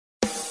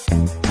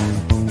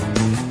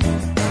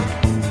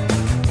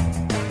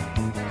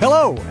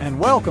Hello, and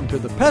welcome to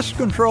the Pest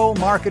Control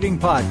Marketing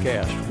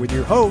Podcast with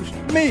your host,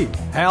 me,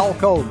 Hal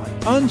Coleman,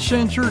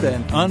 uncensored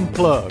and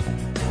unplugged.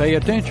 Pay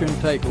attention,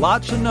 take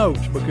lots of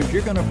notes, because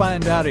you're going to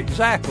find out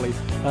exactly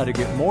how to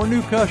get more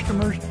new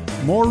customers,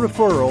 more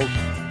referrals,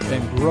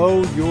 and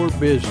grow your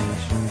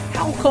business.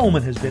 Hal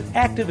Coleman has been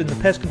active in the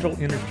pest control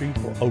industry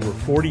for over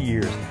 40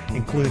 years,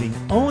 including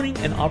owning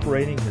and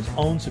operating his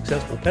own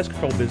successful pest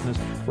control business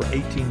for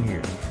 18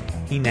 years.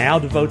 He now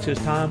devotes his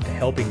time to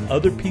helping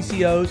other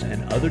PCOs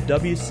and other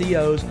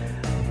WCOs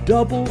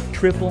double,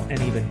 triple,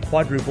 and even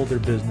quadruple their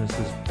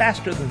businesses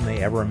faster than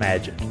they ever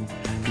imagined.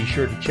 Be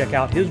sure to check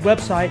out his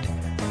website,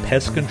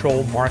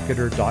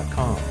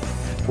 pestcontrolmarketer.com.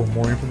 For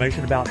more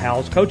information about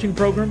Hal's coaching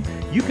program,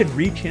 you can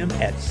reach him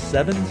at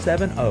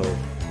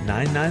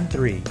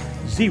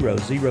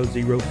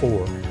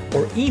 770-993-0004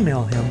 or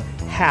email him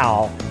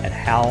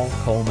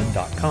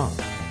hal@halcoleman.com.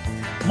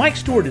 Mike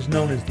Stewart is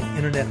known as the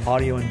Internet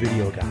audio and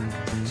video guy.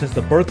 Since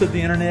the birth of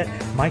the Internet,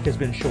 Mike has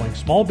been showing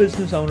small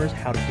business owners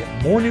how to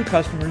get more new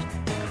customers,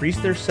 increase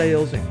their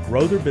sales, and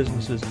grow their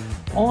businesses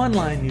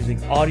online using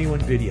audio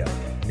and video,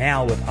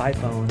 now with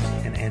iPhones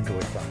and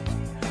Android phones.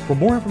 For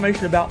more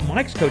information about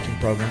Mike's coaching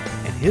program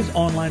and his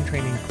online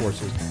training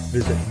courses,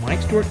 visit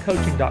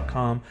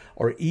MikeStewartCoaching.com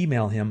or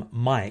email him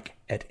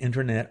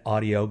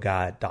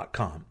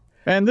mike@internetaudioguide.com.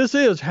 And this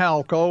is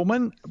Hal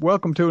Coleman.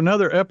 Welcome to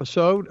another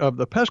episode of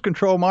the Pest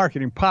Control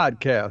Marketing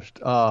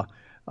Podcast.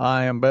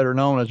 I am better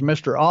known as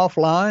Mr.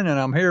 Offline, and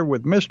I'm here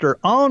with Mr.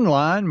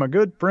 Online, my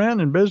good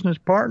friend and business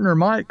partner,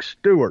 Mike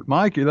Stewart.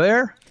 Mike, you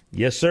there?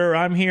 Yes, sir.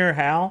 I'm here,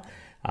 Hal.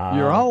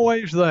 You're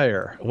always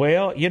there.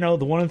 Well, you know,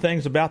 one of the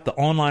things about the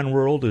online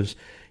world is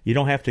you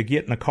don't have to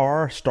get in a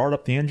car, start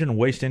up the engine, and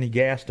waste any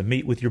gas to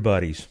meet with your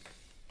buddies.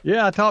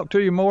 Yeah, I talk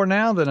to you more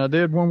now than I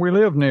did when we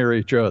lived near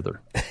each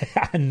other.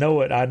 I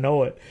know it.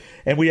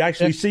 And we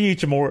actually see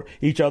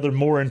each other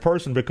more in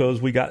person because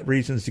we got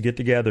reasons to get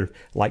together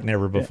like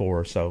never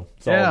before. So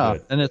it's all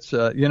good. And it's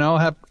I can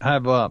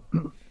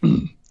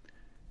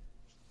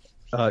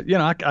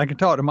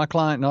talk to my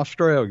client in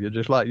Australia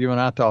just like you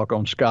and I talk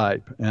on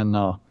Skype and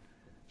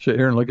sit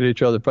here and look at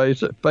each other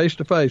face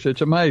to face.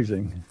 It's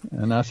amazing.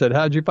 And I said,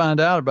 "How'd you find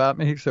out about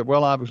me?" He said,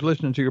 "Well, I was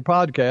listening to your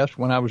podcast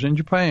when I was in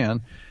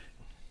Japan.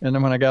 And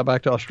then when I got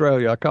back to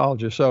Australia, I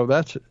called you." So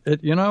that's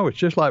it. You know, it's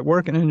just like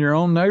working in your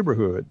own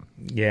neighborhood.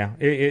 Yeah,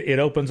 it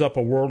opens up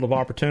a world of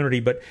opportunity.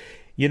 But,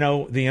 you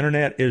know, the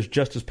Internet is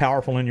just as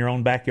powerful in your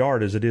own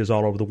backyard as it is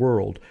all over the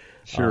world.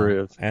 Sure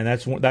is. And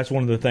that's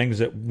one of the things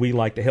that we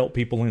like to help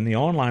people in the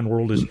online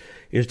world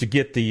is to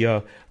get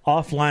the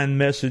offline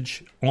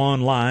message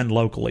online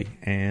locally.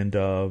 And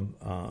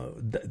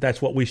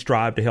that's what we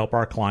strive to help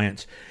our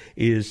clients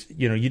is,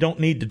 you know, you don't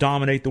need to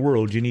dominate the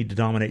world. You need to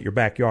dominate your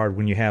backyard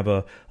when you have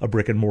a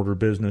brick and mortar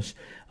business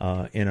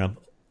in a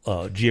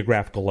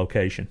geographical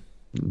location.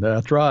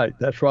 That's right.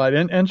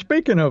 And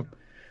speaking of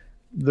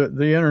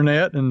the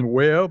Internet and the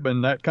web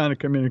and that kind of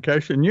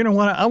communication, you know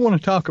what? I want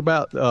to talk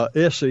about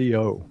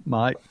SEO,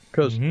 Mike,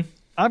 because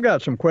I've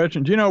got some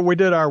questions. You know, we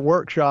did our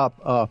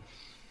workshop,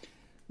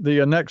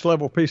 the Next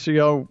Level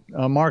PCO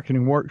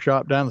Marketing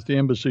Workshop down at the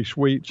Embassy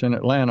Suites in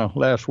Atlanta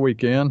last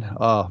weekend.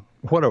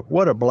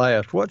 What a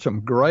blast. What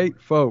some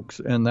great folks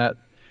in that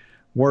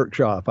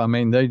workshop. I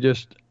mean, they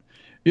just,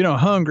 you know,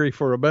 hungry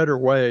for a better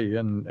way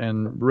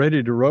and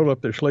ready to roll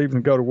up their sleeves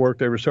and go to work.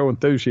 They were so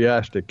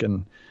enthusiastic.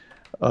 And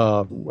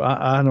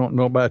I don't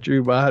know about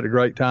you, but I had a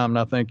great time, and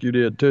I think you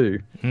did too.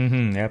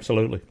 Mm-hmm,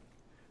 absolutely.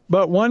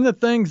 But one of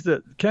the things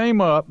that came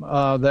up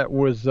that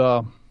was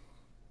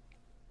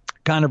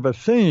kind of a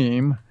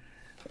theme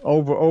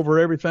over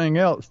everything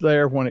else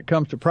there when it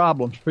comes to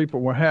problems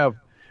people will have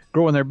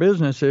growing their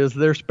business is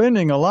they're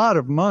spending a lot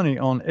of money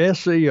on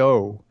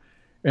SEO,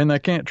 and they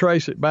can't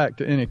trace it back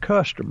to any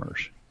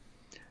customers.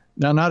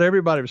 Now, not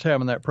everybody was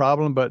having that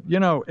problem, but, you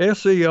know,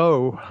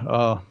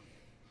 SEO,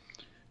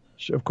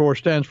 of course,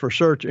 stands for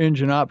search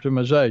engine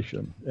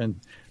optimization. And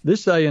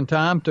this day and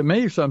time, to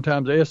me,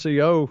 sometimes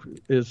SEO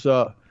is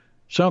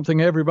something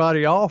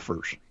everybody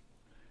offers,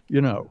 you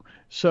know.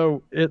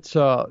 So it's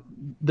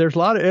there's a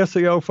lot of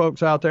SEO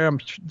folks out there. I'm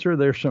sure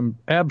there's some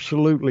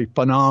absolutely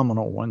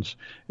phenomenal ones.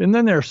 And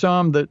then there's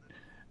some that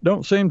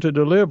don't seem to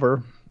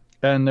deliver,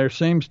 and there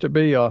seems to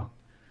be a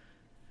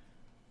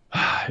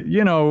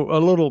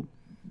little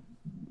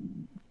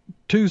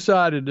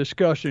two-sided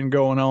discussion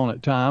going on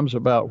at times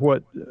about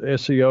what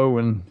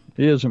SEO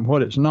is and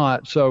what it's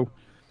not. So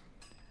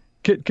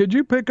could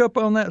you pick up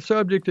on that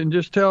subject and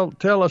just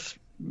tell us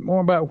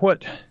more about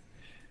what,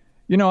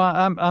 you know,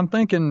 I'm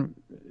thinking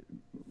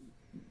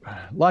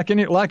like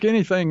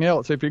anything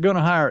else, if you're going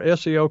to hire an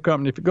SEO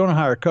company, if you're going to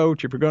hire a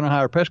coach, if you're going to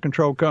hire a pest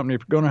control company,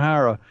 if you're going to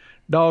hire a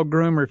dog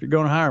groomer, if you're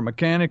going to hire a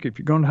mechanic, if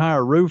you're going to hire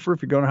a roofer,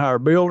 if you're going to hire a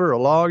builder, a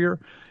lawyer,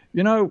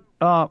 you know,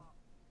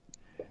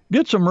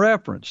 get some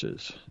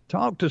references.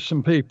 Talk to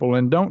some people,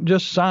 and don't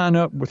just sign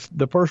up with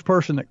the first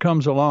person that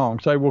comes along.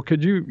 Say, well,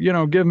 could you,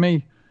 give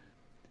me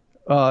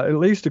at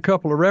least a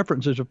couple of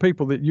references of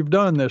people that you've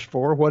done this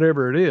for,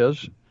 whatever it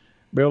is.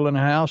 building a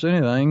house,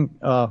 anything.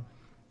 I'd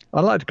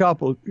like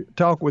to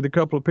talk with a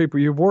couple of people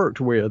you've worked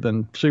with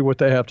and see what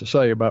they have to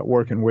say about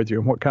working with you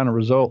and what kind of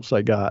results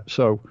they got.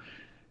 So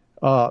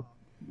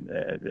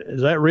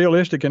is that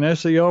realistic in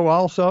SEO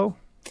also?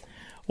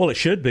 Well, it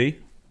should be.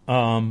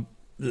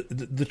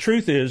 The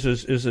truth is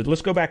that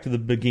let's go back to the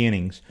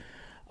beginnings.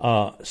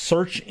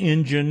 Search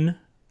engine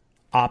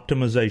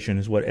optimization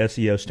is what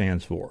SEO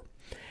stands for.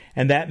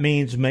 And that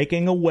means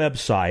making a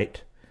website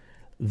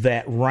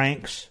that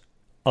ranks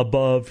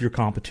above your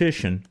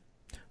competition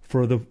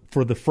for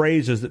the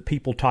phrases that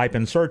people type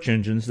in search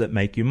engines that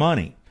make you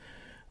money.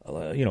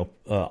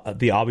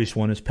 The obvious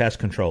one is pest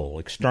control,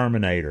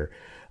 exterminator.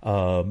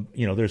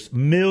 There's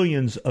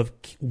millions of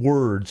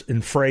words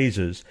and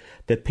phrases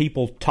that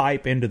people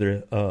type into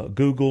their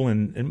Google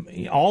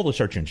and all the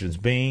search engines.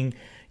 Bing,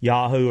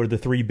 Yahoo are the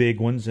three big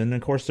ones, and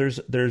of course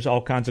there's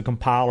all kinds of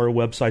compiler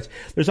websites.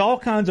 There's all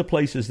kinds of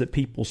places that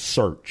people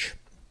search.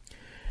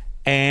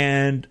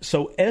 And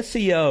so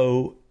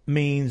SEO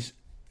means,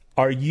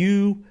 are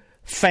you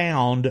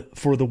found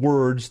for the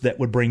words that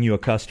would bring you a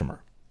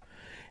customer?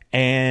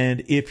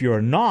 And if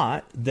you're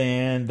not,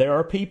 then there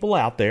are people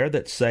out there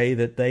that say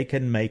that they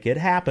can make it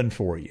happen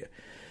for you.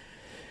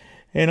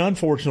 And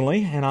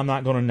unfortunately, and I'm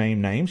not going to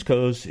name names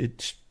because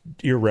it's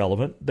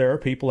irrelevant, there are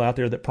people out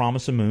there that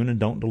promise the moon and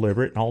don't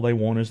deliver it, and all they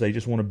want is they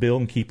just want to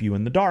build and keep you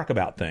in the dark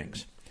about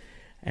things.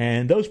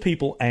 And those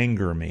people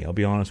anger me, I'll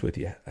be honest with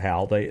you,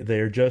 Hal.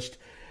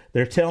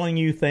 They're telling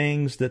you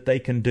things that they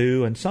can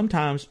do, and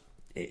sometimes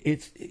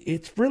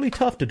it's really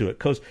tough to do it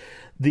because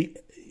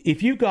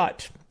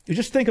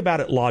just think about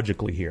it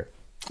logically here.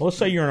 Let's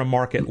say you're in a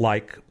market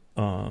like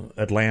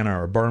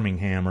Atlanta or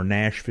Birmingham or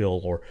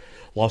Nashville or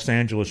Los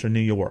Angeles or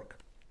New York,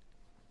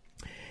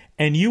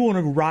 and you want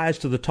to rise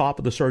to the top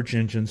of the search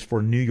engines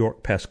for New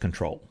York pest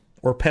control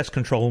or pest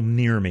control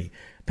near me.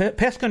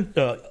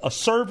 A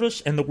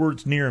service and the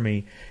words near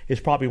me is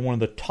probably one of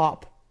the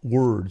top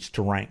words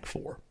to rank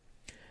for.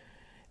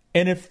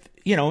 And if,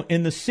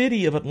 in the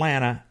city of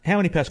Atlanta, how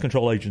many pest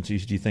control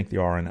agencies do you think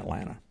there are in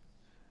Atlanta?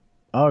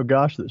 Oh,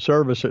 gosh, that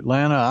service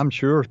Atlanta, I'm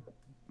sure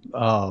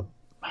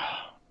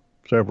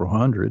several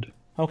hundred.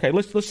 Okay,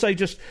 let's say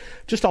just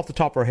off the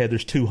top of our head,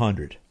 there's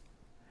 200.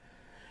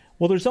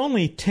 Well, there's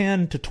only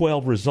 10 to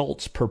 12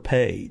 results per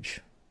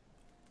page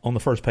on the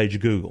first page of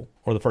Google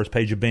or the first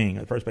page of Bing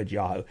or the first page of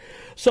Yahoo.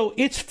 So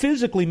it's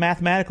physically,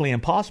 mathematically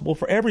impossible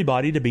for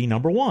everybody to be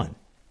number one.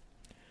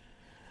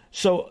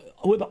 So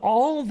with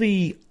all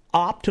the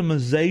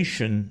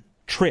optimization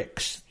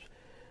tricks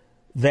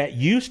that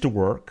used to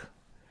work,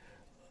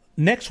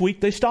 next week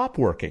they stop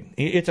working.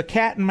 It's a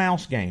cat and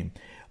mouse game.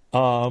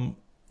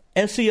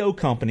 SEO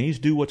companies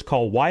do what's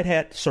called white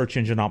hat search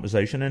engine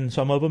optimization, and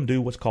some of them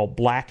do what's called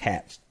black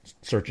hat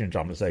search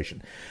engine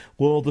optimization.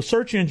 Well, the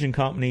search engine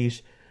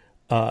companies,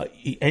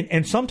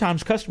 and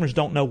sometimes customers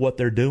don't know what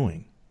they're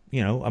doing.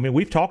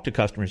 We've talked to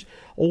customers.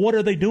 Well, what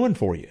are they doing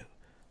for you?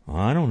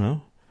 I don't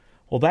know.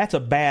 Well, that's a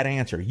bad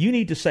answer. You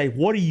need to say,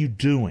 what are you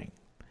doing?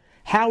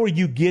 How are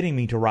you getting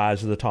me to rise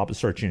to the top of the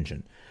search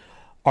engine?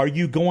 Are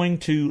you going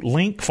to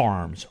link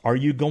farms? Are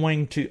you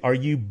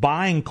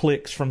buying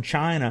clicks from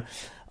China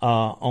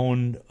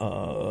on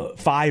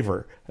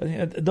Fiverr?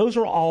 Those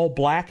are all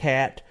black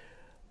hat,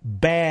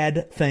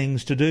 bad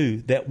things to do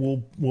that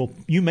will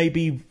you may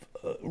be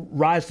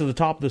rise to the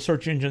top of the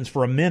search engines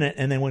for a minute,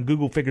 and then when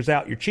Google figures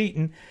out you're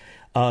cheating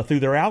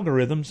through their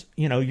algorithms,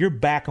 you're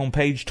back on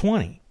page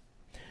 20.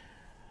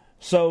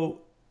 So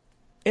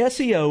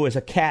SEO is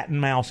a cat and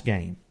mouse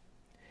game.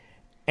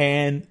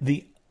 And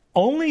the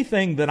only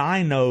thing that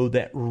I know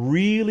that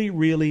really,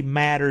 really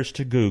matters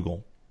to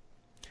Google,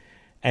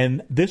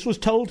 and this was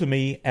told to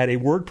me at a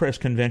WordPress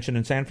convention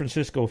in San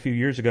Francisco a few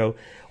years ago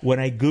when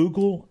a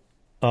Google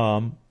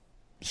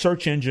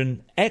search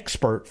engine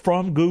expert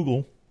from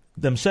Google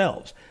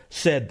themselves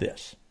said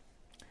this.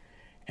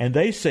 And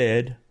they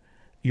said,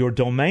 your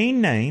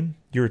domain name,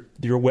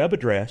 your web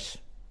address,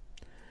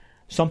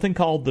 something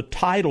called the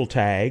title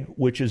tag,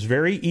 which is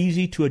very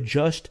easy to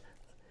adjust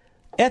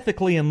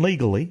ethically and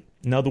legally.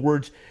 In other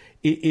words,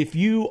 if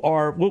you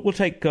are, we'll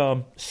take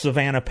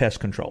Savannah Pest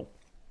Control,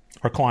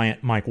 our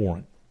client, Mike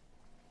Warren.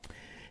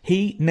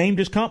 He named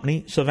his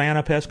company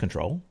Savannah Pest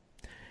Control.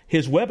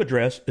 His web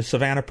address is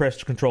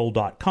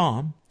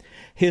savannahpestcontrol.com.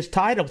 His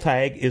title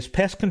tag is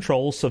Pest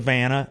Control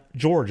Savannah,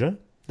 Georgia.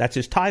 That's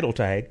his title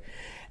tag.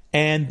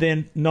 And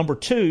then number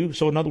 2,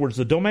 so in other words,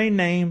 the domain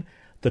name,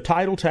 the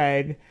title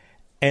tag,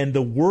 and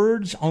the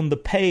words on the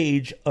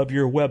page of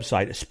your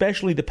website,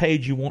 especially the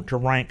page you want to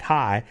rank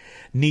high,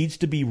 needs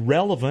to be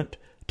relevant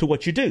to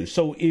what you do.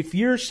 So if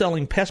you're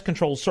selling pest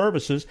control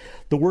services,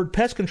 the word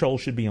pest control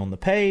should be on the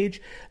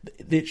page.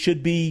 It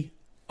should be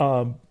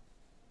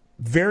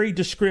very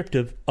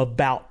descriptive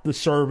about the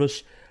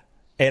service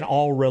and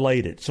all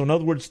related. So in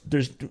other words,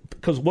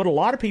 because what a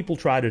lot of people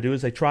try to do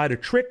is they try to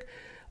trick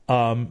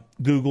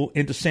Google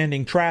into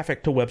sending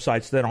traffic to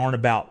websites that aren't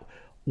about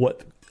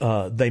what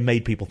they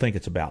made people think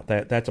it's about.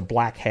 That's a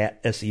black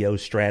hat SEO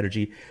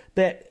strategy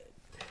that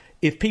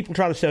if people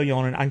try to sell you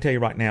on it, I can tell you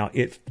right now,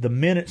 if the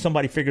minute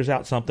somebody figures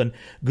out something,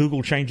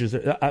 Google changes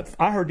it.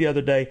 I heard the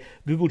other day,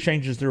 Google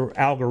changes their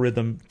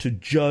algorithm to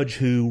judge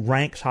who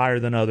ranks higher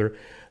than other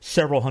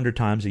several hundred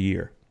times a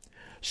year.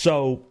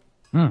 So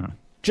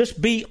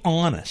just be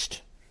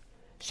honest.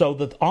 So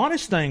the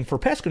honest thing for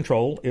pest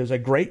control is a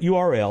great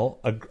URL.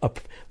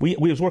 We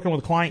was working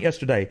with a client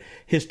yesterday.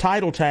 His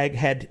title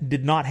tag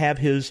did not have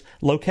his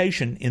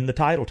location in the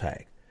title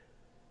tag.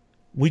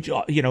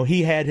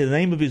 He had the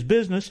name of his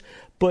business,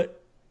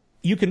 but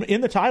you can,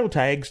 in the title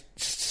tags,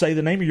 say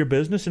the name of your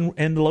business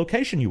and the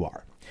location you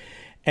are.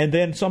 And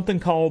then something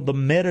called the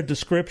meta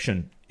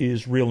description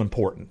is real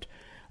important.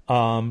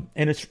 And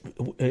it's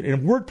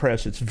in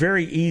WordPress, it's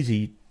very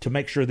easy to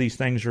make sure these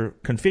things are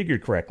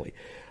configured correctly.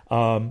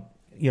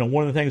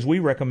 One of the things we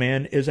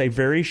recommend is a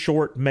very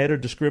short meta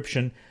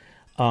description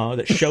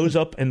that shows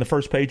up in the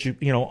first page,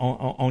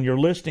 on your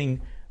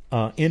listing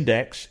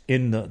index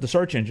in the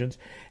search engines,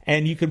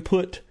 and you can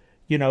put,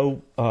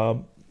 you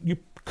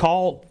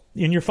call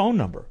in your phone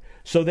number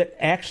so that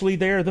actually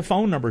the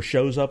phone number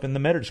shows up in the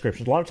meta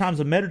descriptions. A lot of times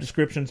the meta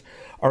descriptions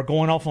are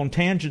going off on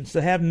tangents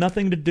that have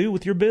nothing to do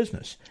with your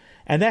business,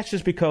 and that's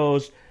just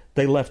because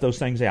they left those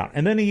things out.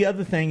 And then the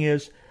other thing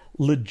is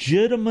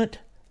legitimate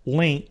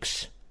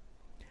links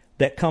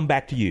that come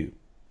back to you.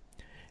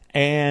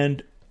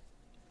 And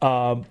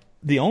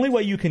the only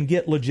way you can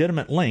get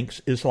legitimate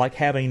links is like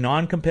have a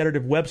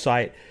non-competitive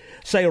website.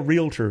 Say a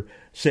realtor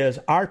says,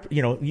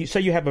 you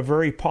say you have a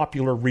very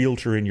popular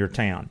realtor in your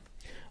town.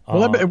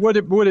 Well, would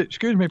it,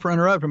 excuse me for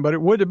interrupting,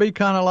 but would it be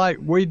kind of like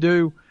we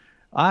do?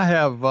 I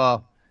have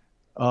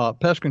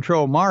Pest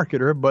Control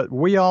Marketer, but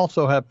we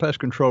also have Pest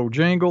Control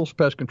Jingles,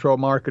 Pest Control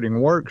Marketing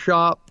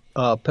Workshop,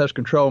 Pest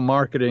Control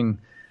Marketing,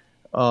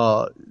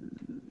 probably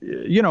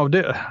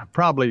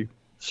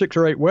 6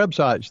 or 8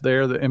 websites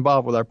there that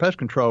involved with our pest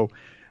control.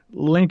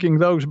 Linking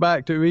those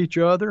back to each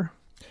other?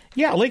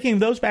 Yeah, linking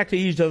those back to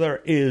each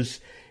other is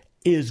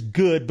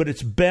good, but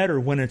it's better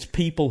when it's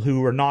people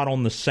who are not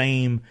on the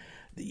same,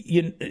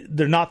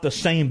 they're not the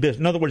same business.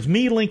 In other words,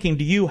 me linking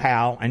to you,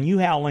 Hal, and you,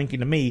 Hal, linking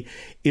to me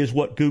is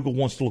what Google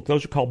wants to look.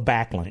 Those are called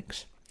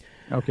backlinks.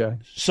 Okay.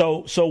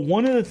 So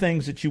one of the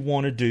things that you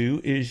want to do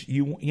is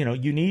you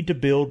need to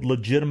build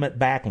legitimate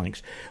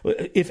backlinks.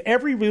 If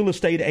every real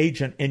estate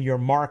agent in your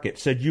market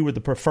said you were the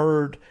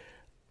preferred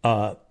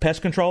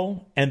pest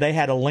control and they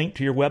had a link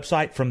to your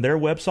website from their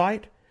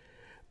website,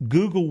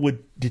 Google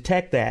would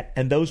detect that,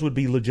 and those would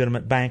be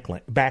legitimate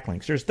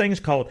backlinks. There's things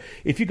called,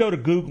 if you go to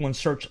Google and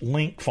search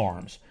link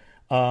farms,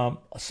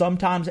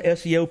 sometimes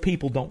SEO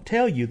people don't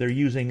tell you they're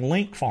using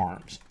link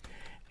farms,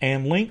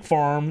 and link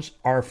farms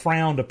are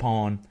frowned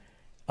upon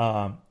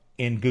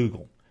in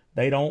Google.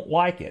 They don't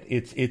like it.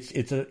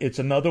 It's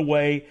another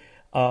way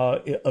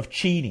of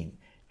cheating.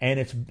 And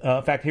it's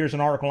in fact, here's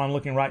an article I'm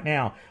looking right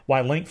now,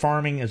 why link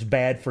farming is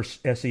bad for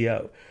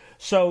SEO.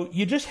 So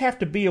you just have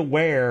to be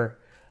aware.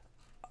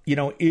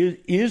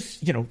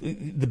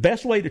 The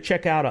best way to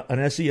check out an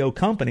SEO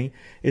company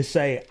is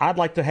say, I'd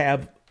like to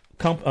have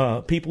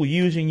people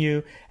using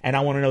you, and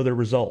I want to know their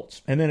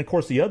results. And then, of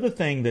course, the other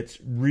thing that's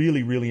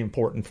really, really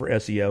important for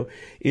SEO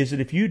is that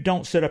if you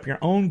don't set up your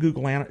own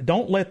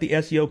don't let the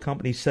SEO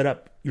company set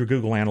up your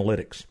Google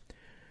Analytics.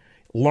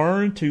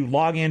 Learn to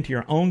log into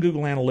your own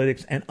Google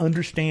Analytics and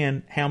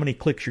understand how many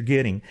clicks you're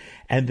getting,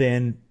 and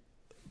then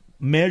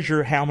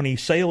measure how many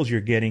sales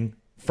you're getting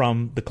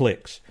from the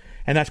clicks.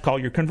 And that's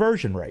called your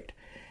conversion rate.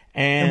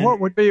 And what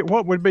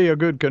would be a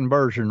good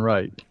conversion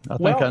rate? I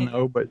think I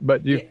know,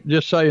 but you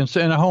just say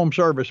in a home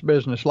service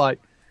business like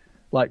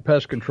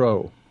pest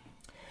control.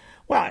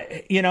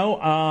 Well,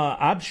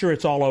 I'm sure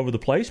it's all over the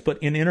place,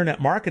 but in internet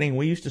marketing,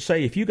 we used to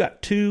say if you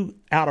got 2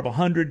 out of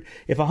 100,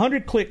 if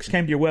 100 clicks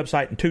came to your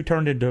website and 2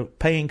 turned into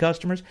paying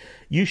customers,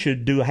 you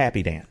should do a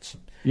happy dance.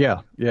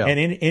 Yeah.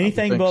 And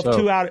anything above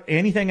so.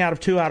 Anything out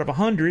of 2 out of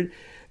 100,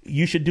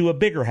 you should do a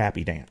bigger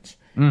happy dance.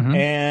 Mm-hmm.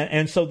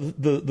 And so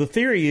the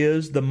theory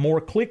is the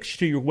more clicks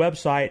to your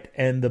website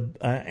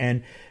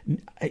and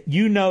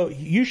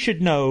you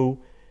should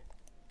know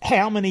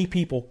how many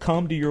people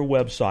come to your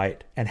website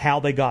and how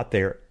they got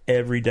there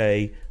every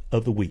day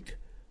of the week.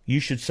 You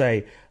should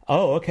say,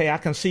 oh, okay, I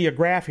can see a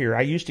graph here.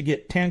 I used to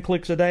get 10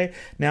 clicks a day.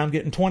 Now I'm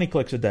getting 20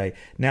 clicks a day.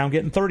 Now I'm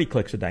getting 30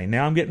 clicks a day.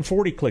 Now I'm getting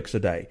 40 clicks a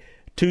day.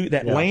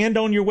 Land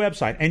on your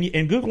website.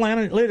 And Google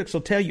Analytics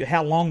will tell you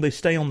how long they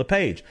stay on the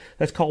page.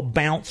 That's called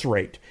bounce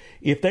rate.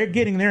 If they're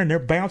getting there and they're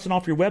bouncing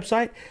off your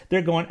website,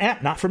 they're going,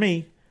 not for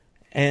me.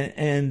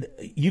 And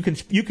you can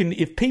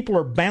if people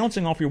are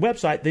bouncing off your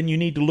website, then you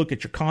need to look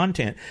at your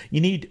content.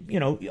 You need,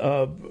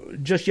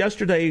 just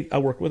yesterday I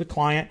worked with a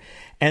client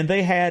and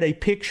they had a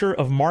picture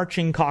of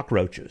marching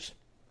cockroaches.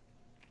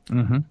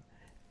 Mm-hmm.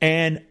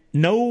 And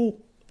no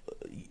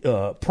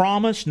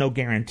promise, no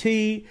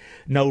guarantee,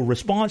 no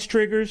response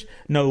triggers,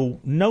 no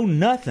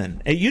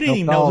nothing. You didn't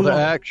even know call to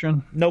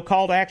action. No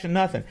call to action,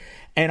 nothing.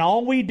 And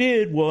all we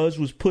did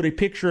was put a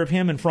picture of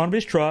him in front of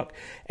his truck,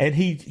 and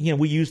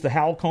we used the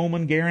Hal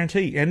Coleman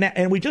guarantee,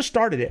 and we just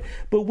started it.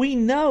 But we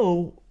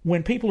know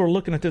when people are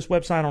looking at this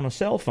website on a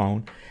cell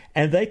phone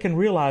and they can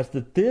realize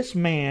that this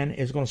man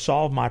is going to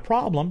solve my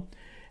problem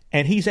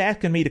and he's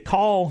asking me to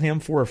call him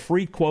for a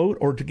free quote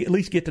or to at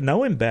least get to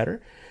know him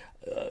better,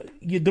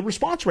 the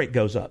response rate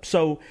goes up.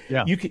 So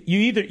you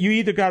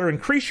either got to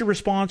increase your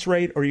response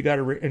rate or you got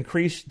to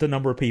increase the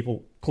number of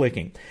people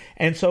clicking.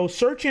 And so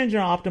search engine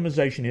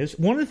optimization is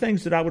one of the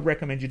things that I would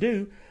recommend you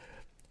do.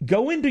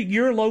 Go into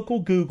your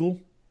local Google,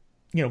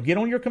 get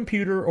on your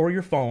computer or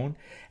your phone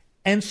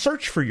and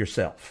search for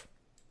yourself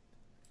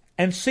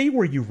and see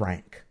where you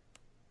rank.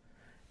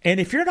 And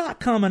if you're not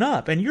coming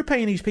up and you're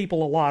paying these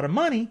people a lot of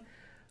money,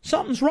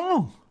 something's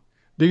wrong.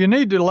 Do you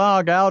need to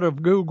log out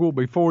of Google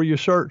before you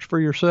search for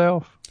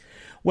yourself?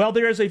 Well,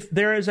 there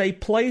is a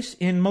place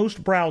in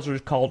most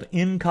browsers called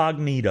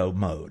incognito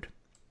mode.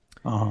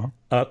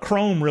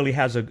 Chrome really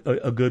has a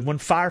good one.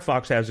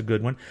 Firefox has a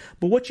good one.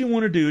 But what you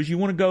want to do is you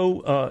want to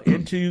go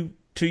into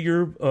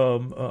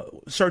your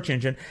search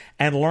engine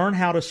and learn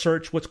how to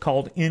search what's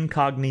called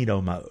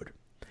incognito mode.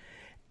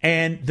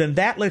 And then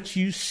that lets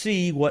you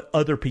see what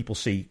other people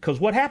see. Because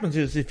what happens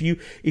is if you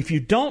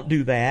don't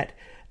do that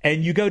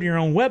and you go to your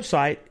own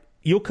website,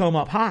 you'll come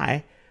up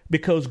high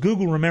because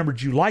Google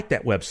remembered you liked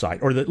that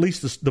website, or at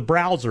least the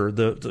browser,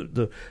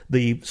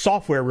 the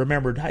software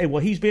remembered, hey,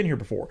 well, he's been here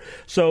before.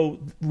 So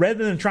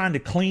rather than trying to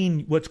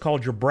clean what's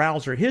called your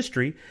browser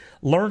history,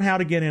 learn how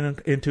to get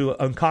into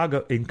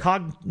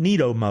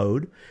incognito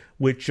mode,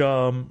 which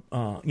all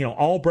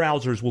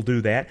browsers will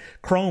do that.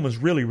 Chrome is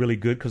really, really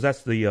good because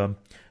that's the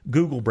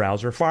Google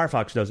browser.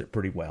 Firefox does it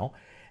pretty well.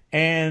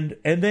 And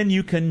then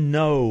you can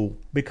know,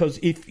 because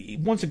if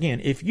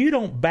you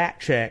don't back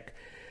check,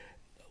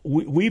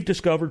 we've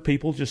discovered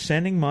people just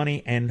sending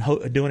money and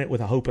doing it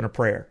with a hope and a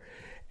prayer.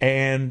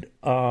 And,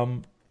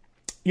 the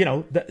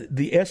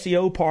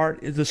SEO part,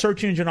 the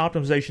search engine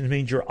optimization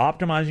means you're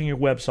optimizing your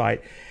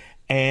website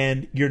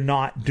and you're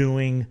not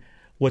doing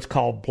what's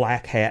called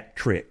black hat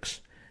tricks.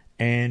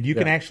 And you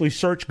can actually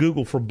search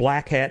Google for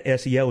black hat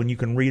SEO and you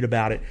can read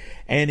about it.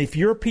 And if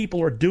your people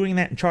are doing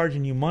that and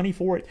charging you money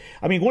for it,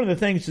 one of the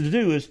things to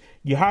do is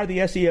you hire the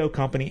SEO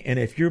company, and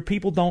if your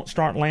people don't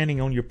start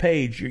landing on your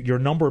page, your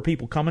number of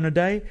people coming a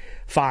day,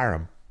 fire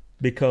them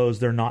because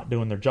they're not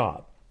doing their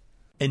job.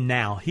 And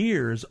now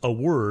here's a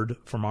word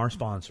from our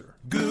sponsor.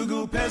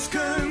 Google Pest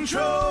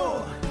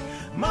Control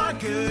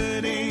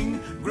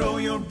Marketing. Grow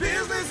your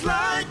business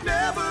like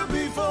never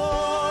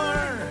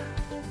before.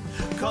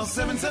 Call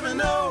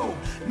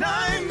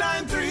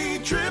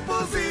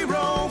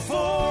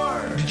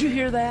 770-993-0004. Did you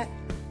hear that?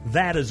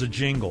 That is a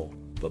jingle.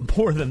 But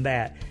more than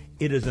that,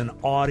 it is an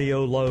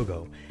audio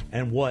logo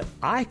and what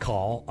I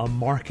call a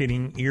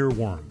marketing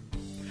earworm.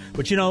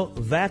 But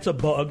that's a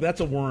bug,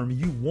 that's a worm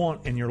you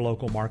want in your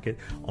local market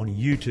on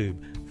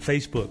YouTube,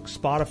 Facebook,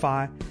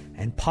 Spotify,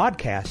 and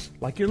podcasts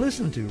like you're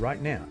listening to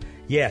right now.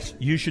 Yes,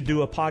 you should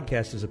do a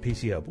podcast as a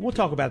PCO, but we'll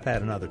talk about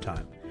that another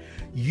time.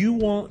 You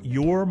want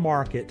your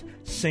market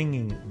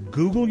singing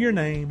Google your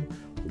name,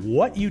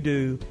 what you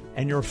do,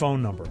 and your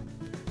phone number.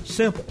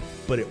 Simple,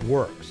 but it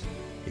works.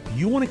 If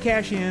you want to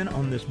cash in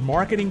on this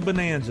marketing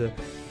bonanza,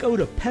 go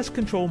to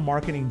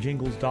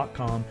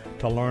pestcontrolmarketingjingles.com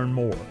to learn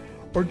more.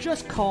 Or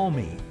just call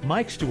me,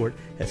 Mike Stewart,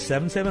 at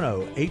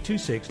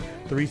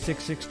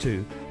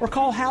 770-826-3662, or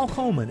call Hal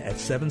Coleman at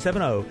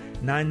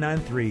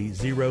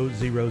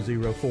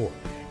 770-993-0004.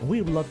 And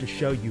we would love to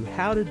show you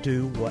how to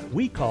do what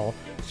we call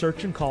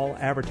search and call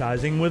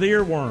advertising with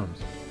earworms.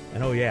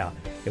 And oh yeah,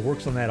 it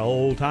works on that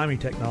old-timey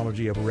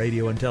technology of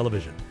radio and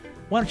television.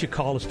 Why don't you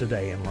call us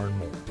today and learn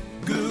more?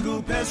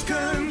 Google Pest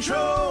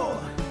Control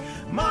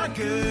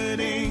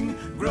Marketing.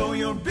 Grow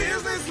your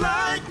business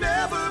like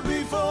never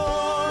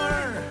before.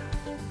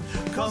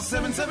 Call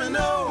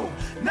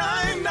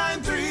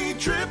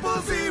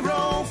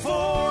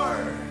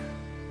 770-993-0004.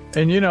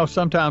 And,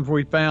 sometimes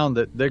we found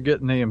that they're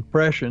getting the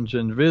impressions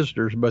and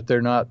visitors, but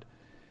they're not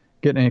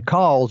getting any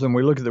calls. And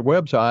we look at the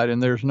website,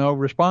 and there's no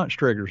response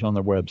triggers on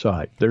the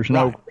website. There's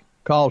no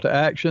call to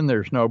action.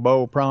 There's no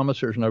bold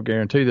promise. There's no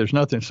guarantee. There's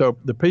nothing. So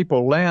the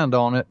people land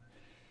on it.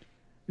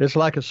 It's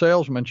like a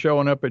salesman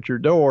showing up at your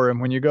door,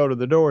 and when you go to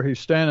the door, he's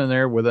standing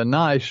there with a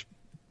nice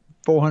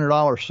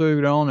 $400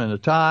 suit on and a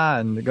tie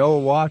and the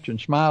gold watch and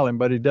smiling,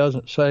 but he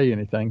doesn't say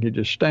anything. He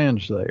just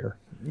stands there.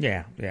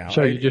 Yeah.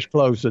 So you just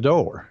close the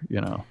door,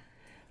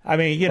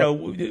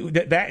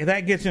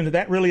 that gets into,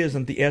 that really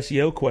isn't the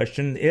SEO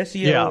question.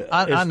 SEO. Yeah,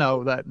 I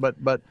know that,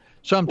 but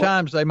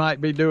sometimes they might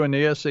be doing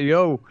the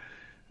SEO,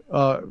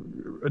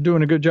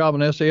 doing a good job on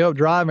SEO,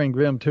 driving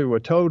them to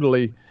a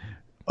totally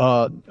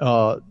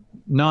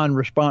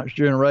non-response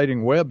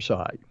generating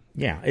website.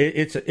 Yeah,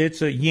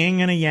 it's a yin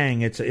and a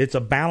yang. It's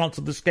a balance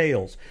of the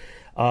scales.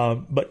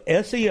 But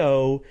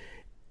SEO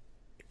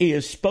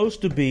is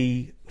supposed to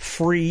be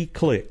free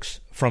clicks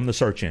from the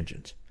search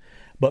engines.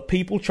 But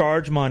people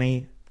charge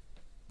money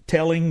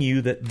telling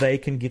you that they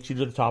can get you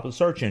to the top of the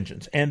search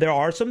engines. And there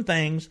are some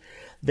things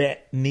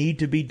that need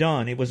to be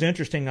done. It was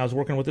interesting. I was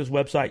working with this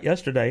website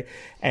yesterday,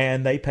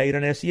 and they paid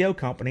an SEO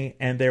company,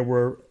 and there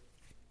were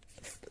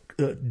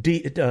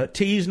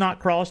T's not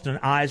crossed and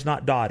I's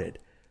not dotted.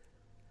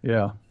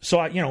 Yeah. So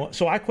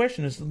I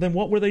question this. Then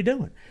what were they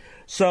doing?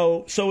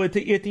 So at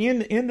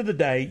the end of the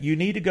day, you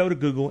need to go to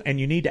Google and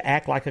you need to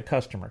act like a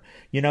customer.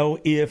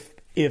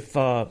 If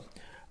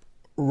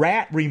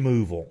rat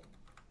removal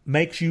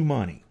makes you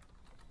money,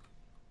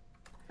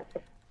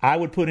 I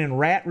would put in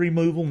rat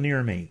removal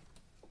near me.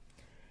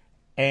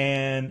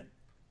 And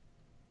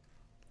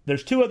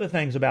there's two other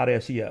things about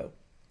SEO.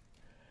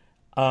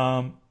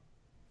 And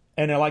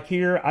like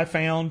here, I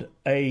found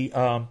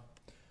a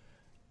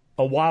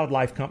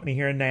wildlife company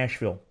here in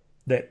Nashville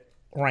that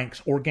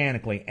ranks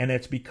organically, and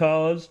it's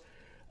because,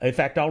 in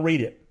fact, I'll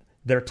read it.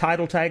 Their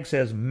title tag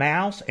says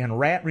mouse and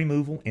rat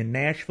removal in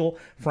Nashville,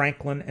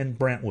 Franklin, and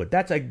Brentwood.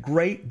 That's a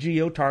great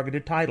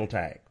geo-targeted title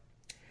tag.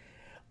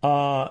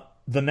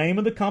 The name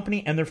of the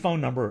company and their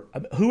phone number.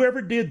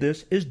 Whoever did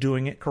this is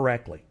doing it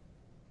correctly.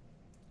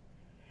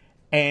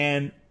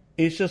 And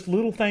it's just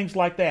little things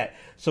like that.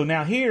 So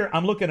now here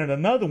I'm looking at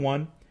another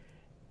one,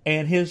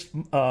 and his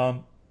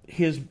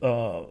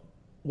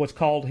what's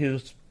called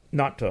his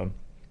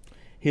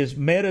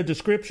meta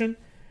description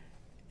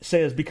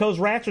says, because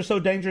rats are so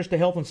dangerous to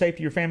health and safety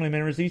of your family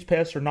members, these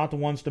pests are not the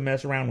ones to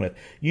mess around with.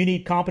 You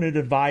need competent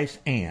advice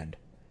and.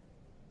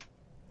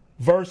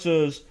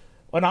 Versus,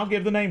 and I'll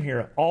give the name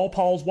here, All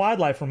Paul's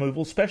Wildlife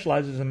Removal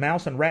specializes in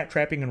mouse and rat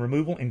trapping and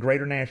removal in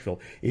Greater Nashville.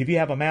 If you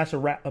have a mouse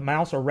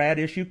or rat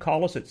issue,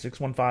 call us at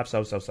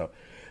 615-so.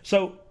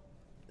 So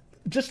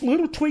just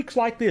little tweaks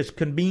like this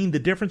can mean the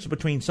difference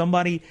between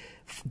somebody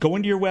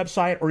going to your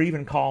website or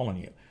even calling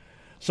you.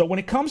 So when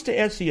it comes to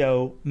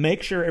SEO,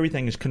 make sure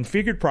everything is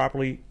configured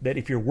properly, that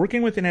if you're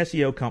working with an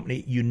SEO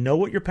company, you know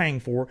what you're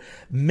paying for.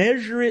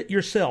 Measure it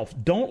yourself.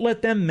 Don't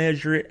let them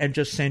measure it and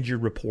just send you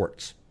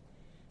reports.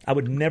 I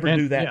would never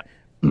do that.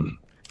 Yeah.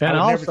 And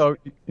also,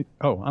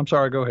 I'm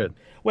sorry, go ahead.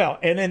 Well,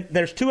 and then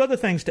there's two other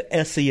things to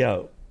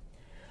SEO.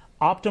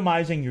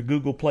 Optimizing your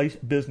Google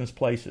business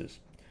places.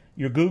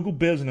 Your Google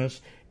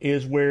business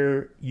is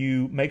where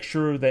you make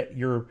sure that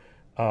you're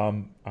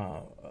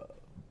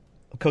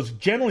because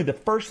generally the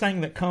first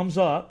thing that comes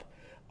up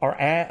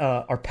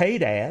are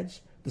paid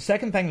ads. The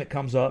second thing that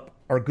comes up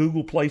are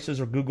Google Places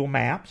or Google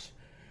Maps,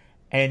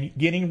 and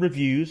getting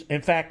reviews.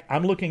 In fact,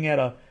 I'm looking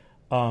at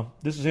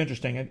this is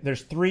interesting.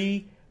 There's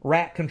 3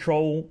 rat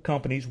control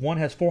companies. One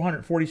has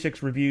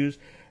 446 reviews,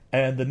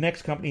 and the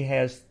next company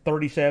has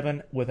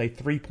 37 with a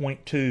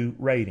 3.2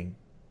 rating.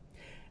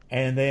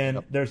 And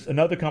then there's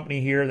another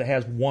company here that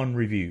has 1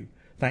 review.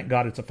 Thank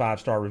God it's a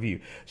 5-star review.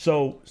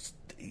 So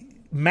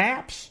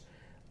Maps,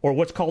 or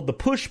what's called the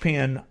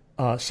Pushpin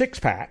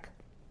 6-pack,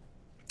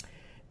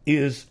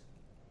 is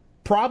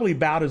probably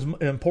about as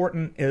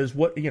important as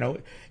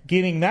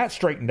getting that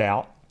straightened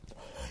out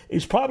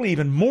is probably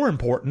even more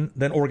important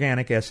than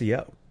organic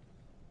SEO.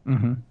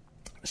 Mm-hmm.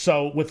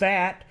 So with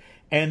that,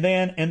 and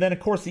then of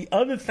course the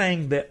other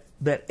thing that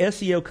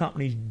SEO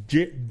companies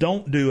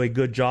don't do a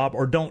good job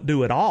or don't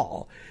do at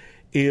all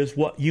is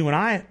what you and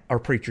I are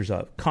preachers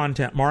of: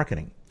 content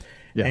marketing.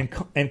 Yeah.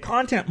 And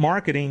content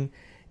marketing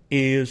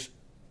is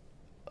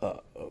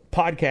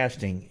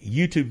podcasting,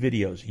 YouTube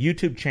videos,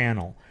 YouTube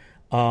channel,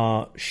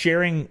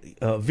 sharing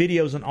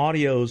videos and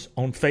audios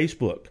on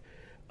Facebook,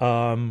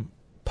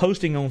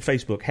 posting on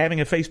Facebook,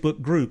 having a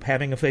Facebook group,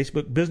 having a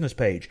Facebook business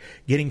page,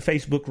 getting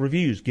Facebook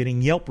reviews,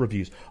 getting Yelp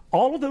reviews.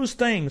 All of those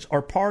things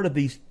are part of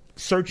the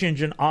search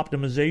engine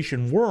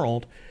optimization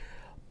world,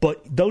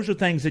 but those are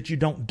things that you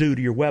don't do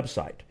to your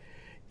website.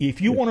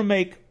 If you want to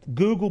make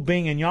Google,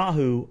 Bing, and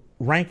Yahoo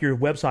rank your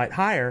website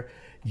higher,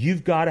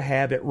 you've got to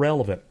have it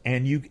relevant.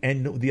 And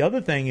the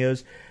other thing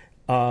is,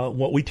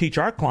 what we teach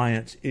our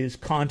clients is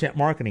content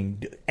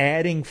marketing,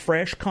 adding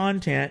fresh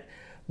content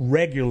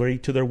regularly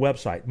to their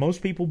website.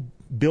 Most people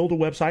build a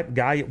website. A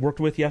guy I worked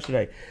with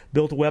yesterday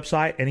built a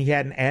website, and he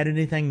hadn't added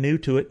anything new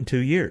to it in 2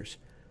 years.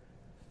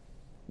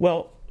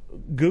 Well,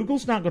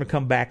 Google's not going to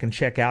come back and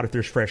check out if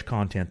there's fresh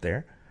content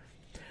there.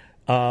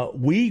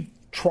 We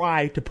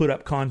try to put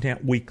up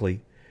content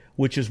weekly,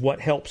 which is what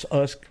helps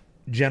us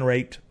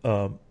generate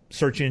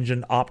search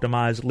engine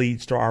optimized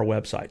leads to our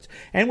websites.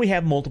 And we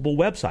have multiple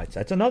websites.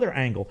 That's another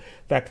angle.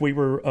 In fact, we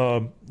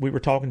were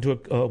talking to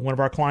one of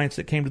our clients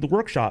that came to the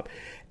workshop,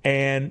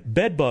 and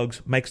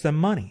bedbugs makes them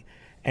money.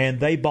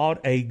 And they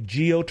bought a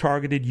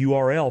geo-targeted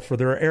URL for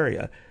their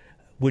area,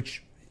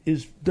 which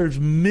is, there's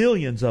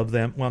millions of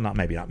them. Well,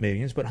 maybe not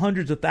millions, but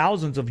hundreds of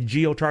thousands of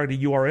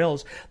geo-targeted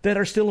URLs that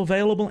are still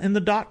available in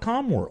the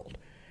 .com world.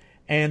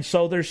 And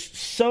so there's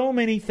so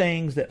many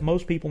things that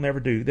most people never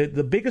do.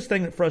 The biggest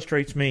thing that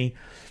frustrates me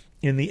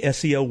in the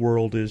SEO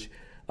world is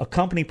a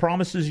company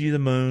promises you the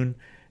moon.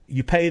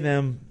 You pay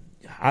them,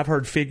 I've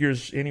heard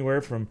figures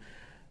anywhere from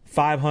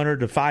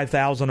 $500 to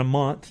 $5,000 a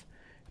month.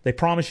 They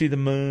promise you the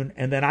moon,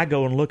 and then I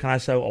go and look and I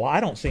say, well,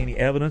 I don't see any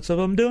evidence of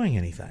them doing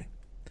anything.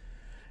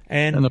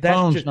 And the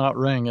phone's not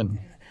ringing.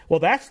 Well,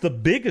 that's the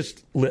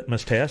biggest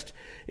litmus test,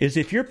 is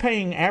if you're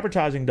paying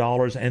advertising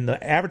dollars and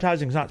the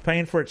advertising's not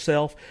paying for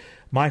itself.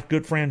 My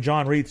good friend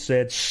John Reith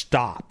said,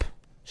 stop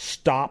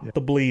the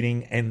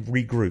bleeding and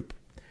regroup.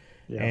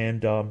 Yeah.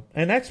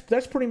 And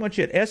that's pretty much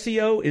it.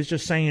 SEO is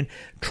just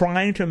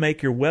trying to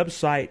make your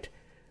website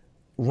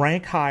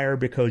rank higher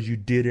because you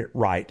did it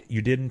right.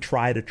 You didn't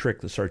try to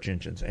trick the search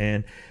engines.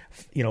 And,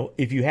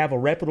 if you have a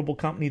reputable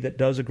company that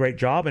does a great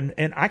job,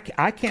 and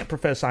I can't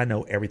profess I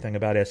know everything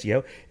about SEO.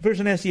 If there's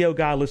an SEO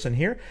guy, listen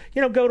here,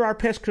 go to our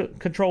Pest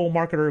Control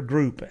Marketer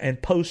group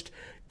and post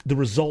the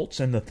results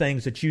and the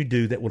things that you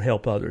do that would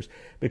help others,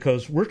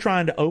 because we're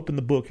trying to open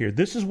the book here.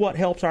 This is what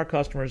helps our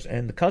customers,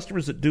 and the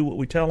customers that do what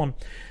we tell them,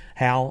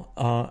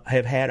 Hal,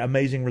 have had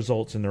amazing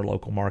results in their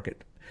local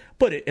market.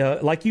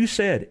 But like you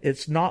said,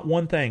 it's not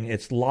one thing.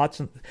 It's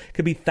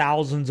could be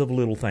thousands of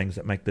little things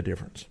that make the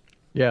difference.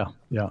 Yeah.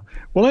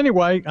 Well,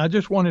 anyway, I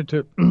just wanted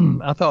to,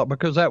 I thought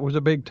because that was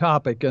a big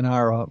topic in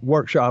our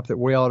workshop that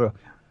we ought to,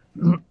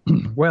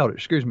 we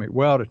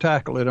ought to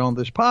tackle it on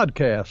this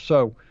podcast.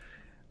 So,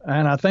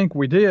 and I think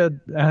we did.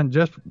 And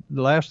just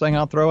the last thing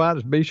I'll throw out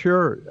is be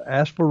sure,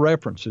 ask for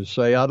references.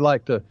 Say, I'd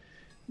like to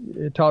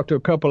talk to a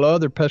couple of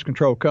other pest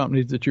control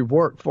companies that you've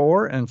worked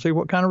for and see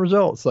what kind of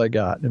results they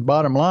got. And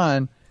bottom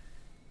line,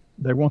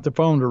 they want the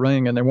phone to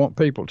ring and they want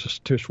people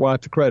to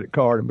swipe the credit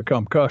card and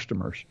become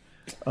customers.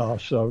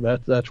 So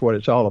that's what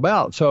it's all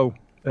about. So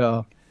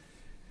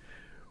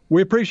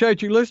we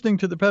appreciate you listening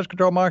to the Pest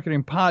Control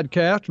Marketing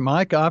Podcast.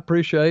 Mike, I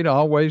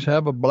always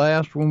have a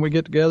blast when we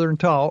get together and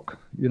talk.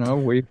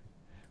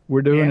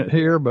 We're doing it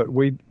here, but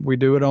we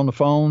do it on the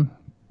phone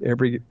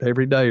every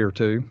day or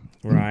two.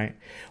 Right.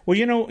 Well,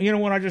 you know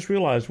what I just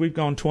realized? We've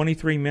gone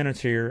 23 minutes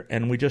here,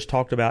 and we just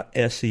talked about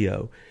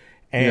SEO.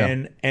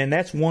 And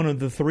that's one of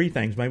the three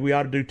things. Maybe we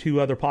ought to do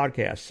 2 other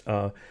podcasts,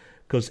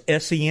 because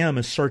SEM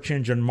is search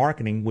engine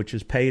marketing, which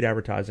is paid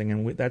advertising,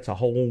 and that's a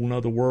whole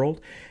nother world.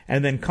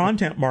 And then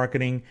content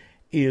marketing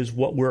is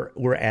what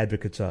we're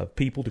advocates of,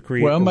 people to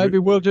create. Well, maybe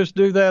we'll just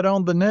do that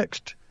on the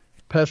next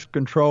Pest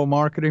Control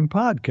Marketing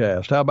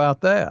Podcast. How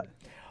about that?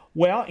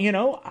 Well,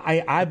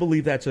 I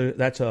believe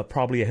that's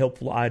probably a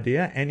helpful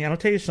idea. And I'll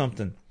tell you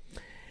something.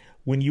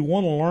 When you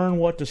want to learn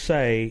what to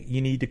say, you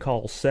need to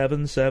call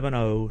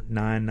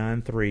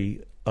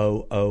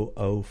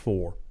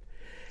 770-993-0004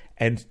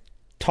 and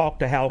talk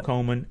to Hal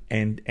Coleman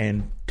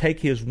and take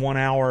his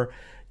 1-hour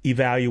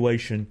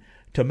evaluation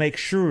to make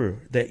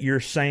sure that you're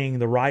saying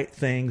the right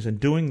things and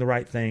doing the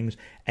right things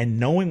and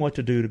knowing what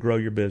to do to grow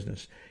your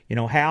business.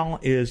 Hal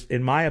is,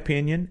 in my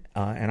opinion,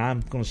 and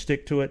I'm going to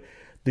stick to it,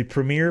 the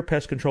premier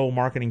pest control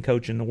marketing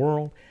coach in the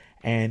world,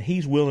 and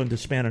he's willing to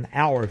spend an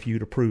hour with you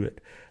to prove it.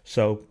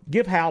 So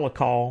give Hal a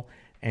call,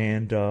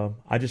 and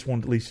I just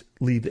want to at least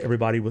leave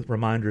everybody with a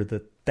reminder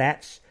that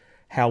that's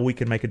how we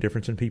can make a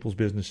difference in people's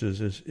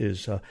businesses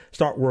is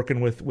start working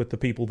with the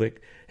people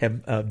that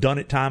have done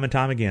it time and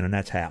time again, and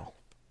that's Hal.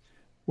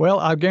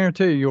 Well, I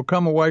guarantee you'll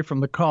come away from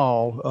the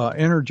call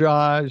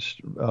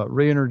energized,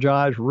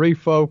 re-energized,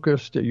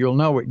 refocused. You'll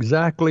know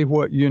exactly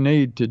what you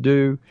need to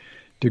do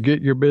to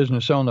get your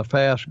business on a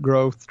fast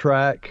growth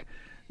track.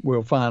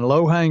 We'll find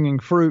low-hanging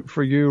fruit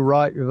for you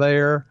right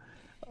there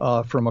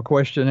from a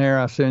questionnaire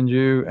I send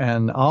you,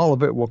 and all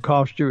of it will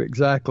cost you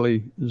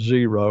exactly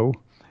 $0.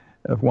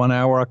 1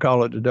 hour, I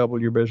call it the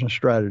Double Your Business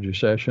Strategy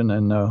session,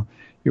 and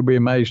you'll be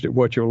amazed at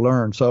what you'll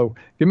learn. So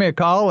give me a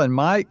call. And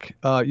Mike,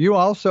 you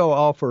also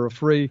offer a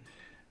free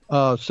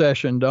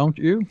session, don't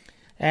you?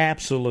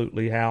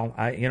 Absolutely, Hal.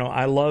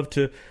 I love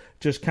to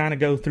just kind of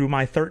go through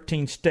my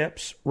 13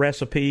 steps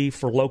recipe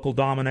for local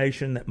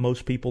domination that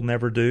most people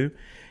never do.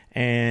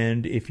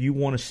 And if you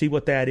want to see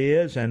what that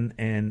is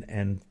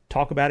and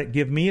talk about it,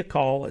 give me a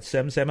call at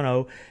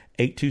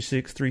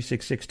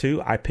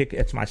 770-826-3662.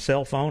 It's my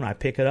cell phone. I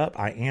pick it up,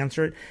 I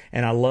answer it,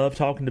 and I love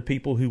talking to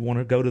people who want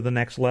to go to the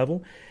next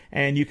level.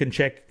 And you can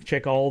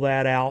check all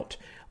that out,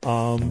 at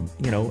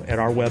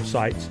our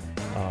websites,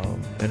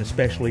 and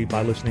especially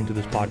by listening to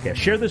this podcast.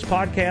 Share this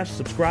podcast,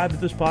 subscribe to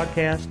this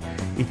podcast.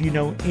 If you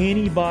know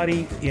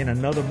anybody in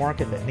another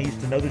market that needs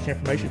to know this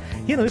information,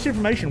 this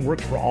information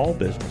works for all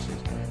businesses.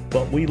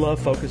 But we love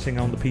focusing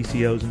on the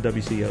PCOs and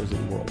WCOs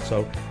of the world.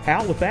 So,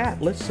 Hal, with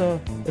that, let's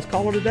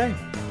call it a day.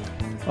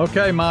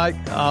 Okay, Mike.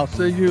 I'll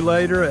see you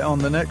later on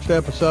the next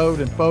episode.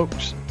 And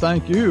folks,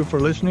 thank you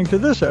for listening to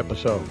this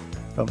episode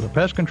of the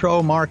Pest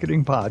Control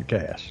Marketing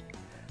Podcast.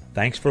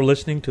 Thanks for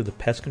listening to the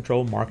Pest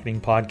Control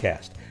Marketing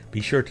Podcast.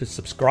 Be sure to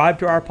subscribe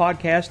to our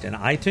podcast in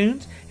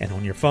iTunes and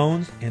on your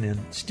phones and in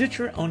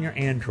Stitcher on your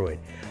Android.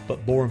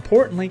 But more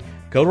importantly,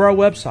 go to our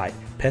website,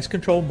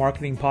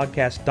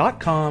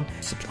 pestcontrolmarketingpodcast.com.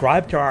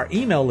 Subscribe to our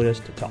email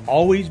list to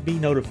always be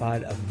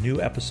notified of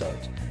new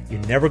episodes.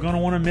 You're never going to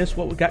want to miss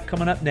what we got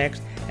coming up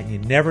next, and you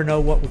never know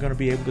what we're going to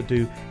be able to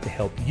do to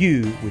help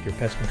you with your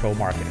pest control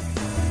marketing.